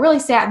 I really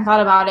sat and thought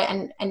about it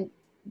and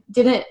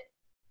didn't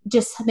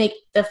just make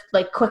the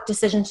quick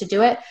decision to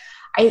do it.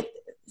 I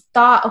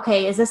thought,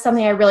 okay, is this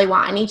something I really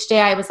want? And each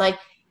day I was like,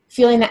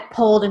 feeling that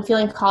pulled and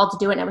feeling called to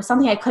do it. And it was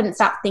something I couldn't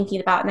stop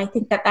thinking about. And I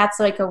think that that's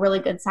like a really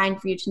good sign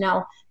for you to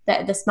know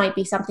that this might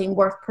be something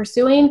worth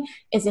pursuing,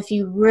 is if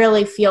you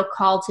really feel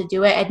called to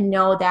do it and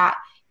know that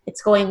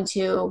it's going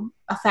to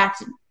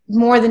affect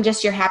more than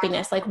just your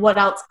happiness. Like, what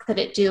else could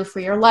it do for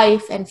your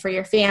life and for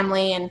your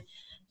family, and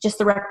just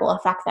the ripple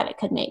effect that it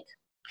could make.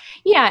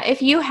 Yeah,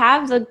 if you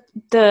have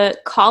the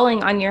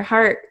calling on your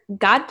heart,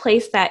 God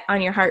placed that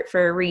on your heart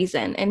for a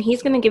reason, and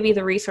he's going to give you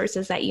the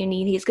resources that you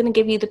need. He's going to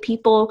give you the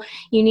people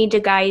you need to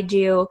guide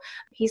you.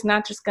 He's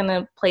not just going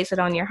to place it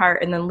on your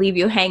heart and then leave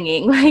you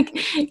hanging. Like,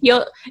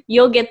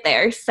 you'll get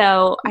there.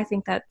 So I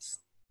think that's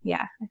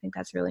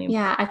really important.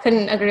 Yeah, I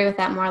couldn't agree with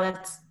that more.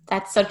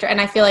 That's so true.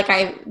 And I feel like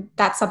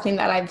that's something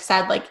that I've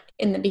said like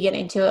in the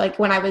beginning too. Like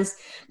when I was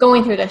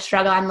going through this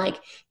struggle, I'm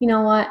like, you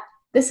know what?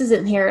 This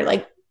isn't here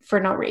like for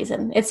no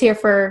reason. It's here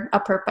for a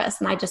purpose.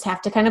 And I just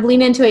have to kind of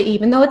lean into it,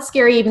 even though it's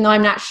scary, even though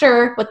I'm not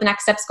sure what the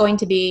next step's going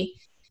to be.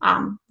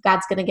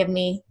 God's going to give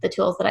me the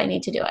tools that I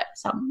need to do it.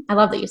 So I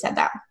love that you said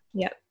that.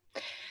 Yep.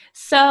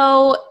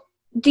 So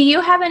do you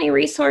have any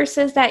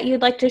resources that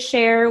you'd like to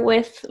share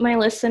with my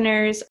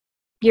listeners,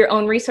 your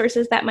own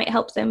resources that might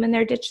help them in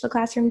their Ditch the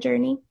Classroom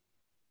journey?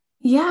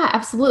 Yeah,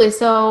 absolutely.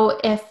 So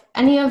if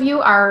any of you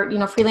are,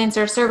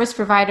 freelancer service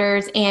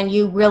providers and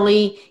you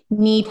really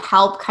need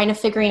help kind of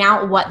figuring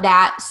out what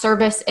that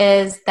service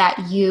is that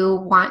you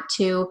want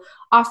to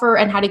offer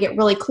and how to get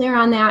really clear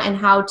on that and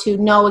how to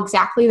know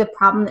exactly the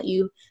problem that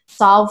you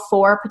solve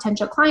for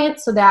potential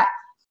clients, so that,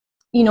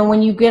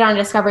 when you get on a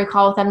discovery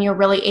call with them, you're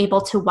really able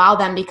to wow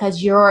them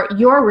because you're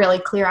really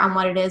clear on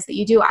what it is that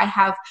you do. I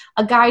have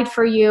a guide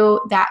for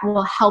you that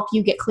will help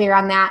you get clear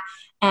on that.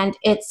 And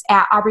it's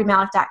at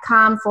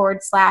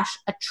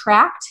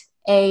aubreemalick.com/attract,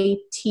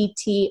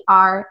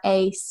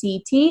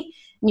 ATTRACT.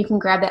 And you can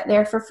grab that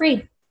there for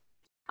free.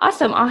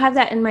 Awesome. I'll have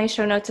that in my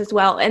show notes as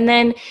well. And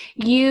then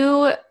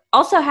you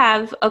also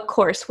have a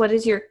course. Who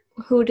does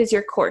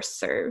your course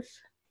serve?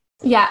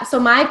 Yeah, so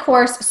my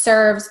course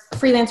serves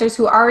freelancers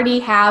who already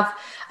have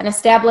an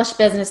established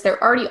business. They're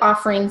already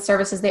offering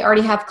services. They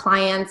already have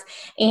clients,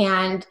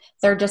 and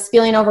they're just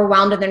feeling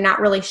overwhelmed and they're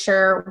not really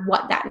sure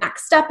what that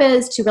next step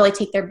is to really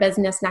take their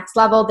business next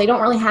level. They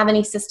don't really have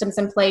any systems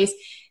in place.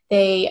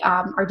 They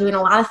are doing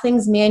a lot of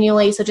things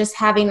manually, so just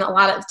having a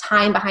lot of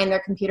time behind their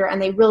computer,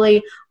 and they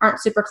really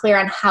aren't super clear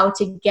on how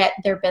to get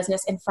their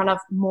business in front of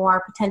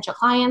more potential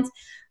clients.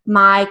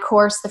 My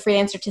course, the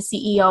Freelancer to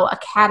CEO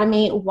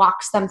Academy,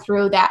 walks them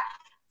through that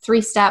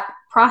 3-step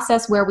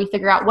process where we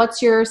figure out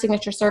what's your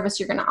signature service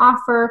you're going to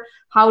offer,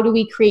 how do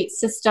we create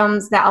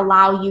systems that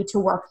allow you to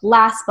work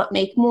less but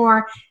make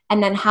more,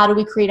 and then how do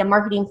we create a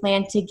marketing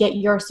plan to get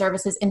your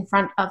services in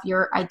front of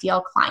your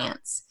ideal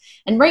clients.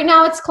 And right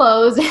now it's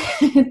closed.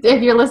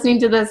 If you're listening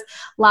to this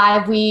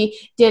live, we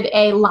did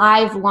a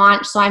live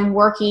launch. So I'm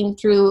working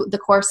through the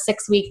course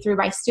 6 weeks through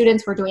my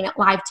students. We're doing it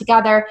live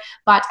together,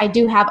 but I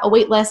do have a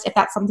wait list if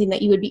that's something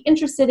that you would be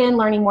interested in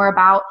learning more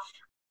about.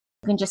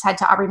 You can just head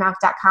to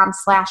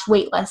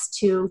aubreemalick.com/waitlist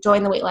to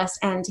join the waitlist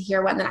and to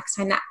hear when the next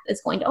time that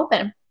is going to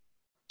open.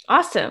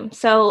 Awesome.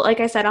 So like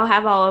I said, I'll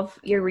have all of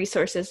your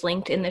resources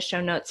linked in the show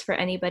notes for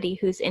anybody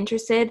who's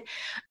interested.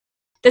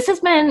 This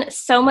has been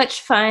so much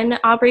fun.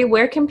 Aubrey,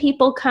 where can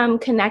people come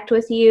connect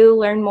with you,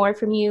 learn more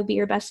from you, be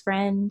your best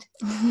friend?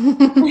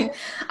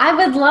 I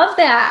would love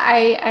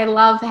that. I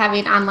love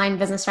having online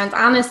business friends.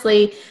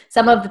 Honestly,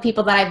 some of the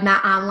people that I've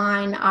met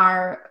online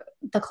are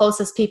the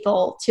closest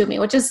people to me,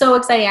 which is so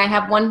exciting. I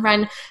have one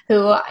friend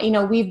who,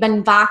 we've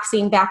been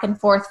Voxing back and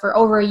forth for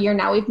over a year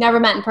now. We've never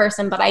met in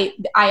person, but I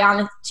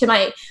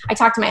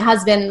talk to my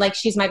husband like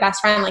she's my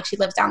best friend, like she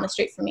lives down the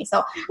street from me.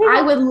 So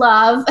I would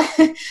love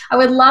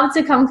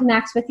to come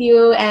connect with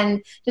you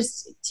and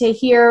just to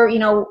hear,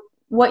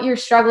 what you're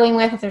struggling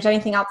with, if there's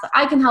anything else that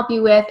I can help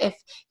you with, if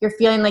you're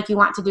feeling like you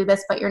want to do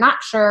this, but you're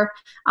not sure.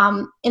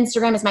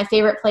 Instagram is my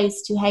favorite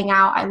place to hang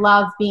out. I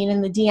love being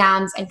in the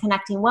DMs and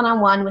connecting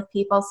one-on-one with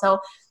people. So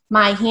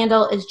my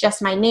handle is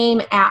just my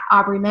name, at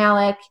Aubrey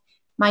Malick.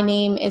 My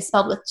name is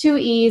spelled with 2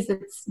 E's.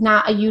 It's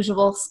not a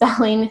usual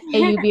spelling,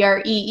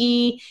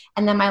 AUBREE,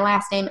 and then my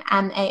last name,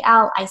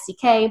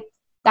 MALICK.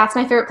 That's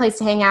my favorite place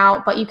to hang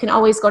out, but you can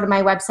always go to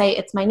my website.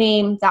 It's my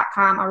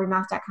name.com,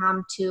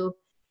 aubreemalick.com, to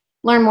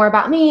learn more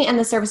about me and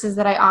the services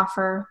that I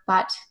offer.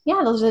 But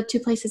yeah, those are the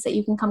 2 places that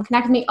you can come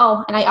connect with me.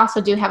 Oh, and I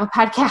also do have a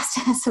podcast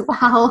as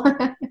well.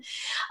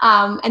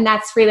 And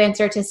that's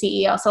Freelancer to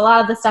CEO. So a lot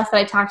of the stuff that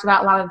I talked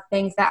about, a lot of the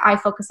things that I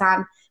focus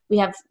on, we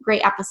have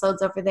great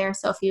episodes over there.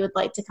 So if you would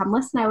like to come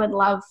listen, I would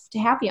love to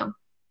have you.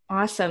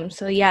 Awesome.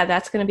 So yeah,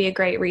 that's going to be a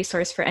great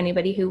resource for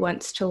anybody who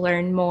wants to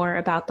learn more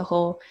about the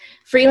whole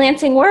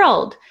freelancing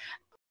world.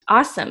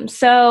 Awesome.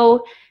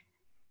 So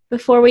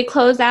before we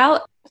close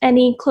out,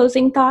 any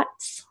closing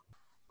thoughts?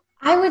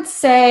 I would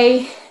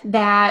say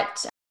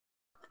that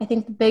I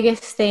think the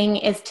biggest thing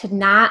is to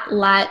not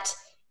let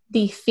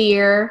the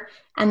fear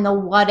and the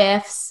what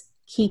ifs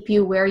keep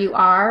you where you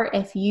are.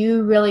 If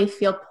you really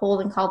feel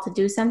pulled and called to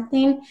do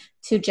something,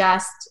 to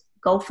just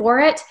go for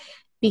it,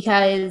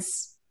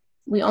 because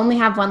we only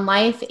have one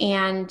life,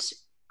 and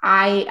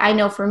I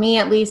know for me,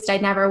 at least, I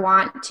never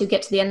want to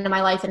get to the end of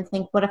my life and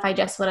think, what if I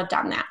just would have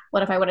done that?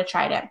 What if I would have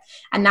tried it?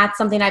 And that's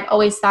something I've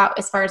always thought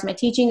as far as my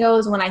teaching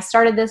goes. When I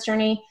started this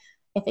journey,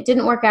 if it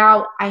didn't work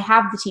out, I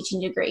have the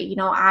teaching degree.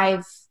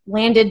 I've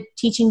landed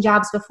teaching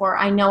jobs before.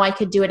 I know I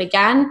could do it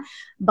again,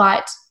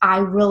 but I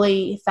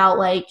really felt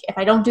like if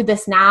I don't do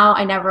this now,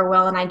 I never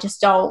will. And I just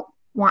don't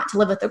want to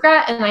live with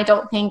regret. And I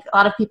don't think a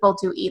lot of people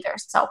do either.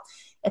 So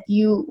if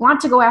you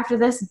want to go after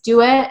this,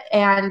 do it,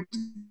 and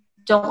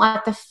don't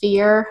let the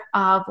fear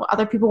of what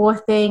other people will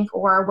think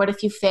or what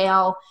if you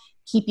fail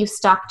keep you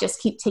stuck.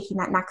 Just keep taking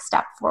that next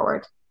step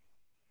forward.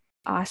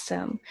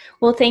 Awesome.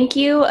 Well, thank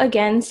you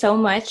again so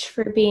much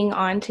for being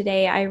on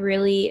today. I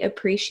really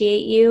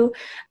appreciate you.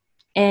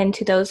 And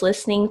to those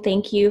listening,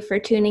 thank you for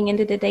tuning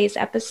into today's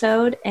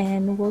episode,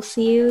 and we'll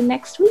see you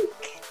next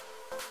week.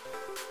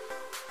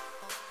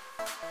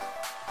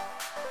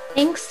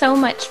 Thanks so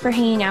much for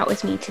hanging out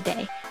with me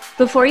today.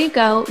 Before you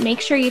go, make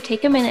sure you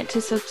take a minute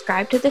to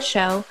subscribe to the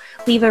show,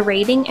 leave a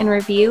rating and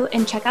review,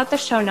 and check out the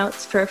show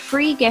notes for a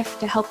free gift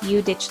to help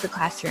you ditch the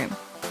classroom.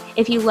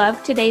 If you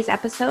loved today's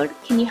episode,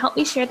 can you help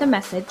me share the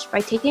message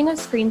by taking a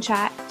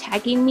screenshot,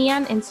 tagging me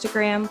on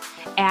Instagram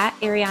at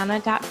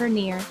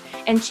ariana.vernier,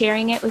 and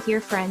sharing it with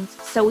your friends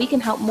so we can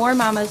help more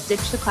mamas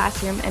ditch the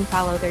classroom and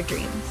follow their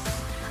dreams.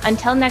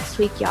 Until next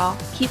week, y'all,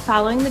 keep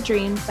following the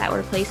dreams that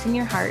were placed in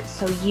your heart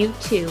so you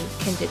too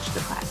can ditch the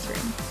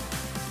classroom.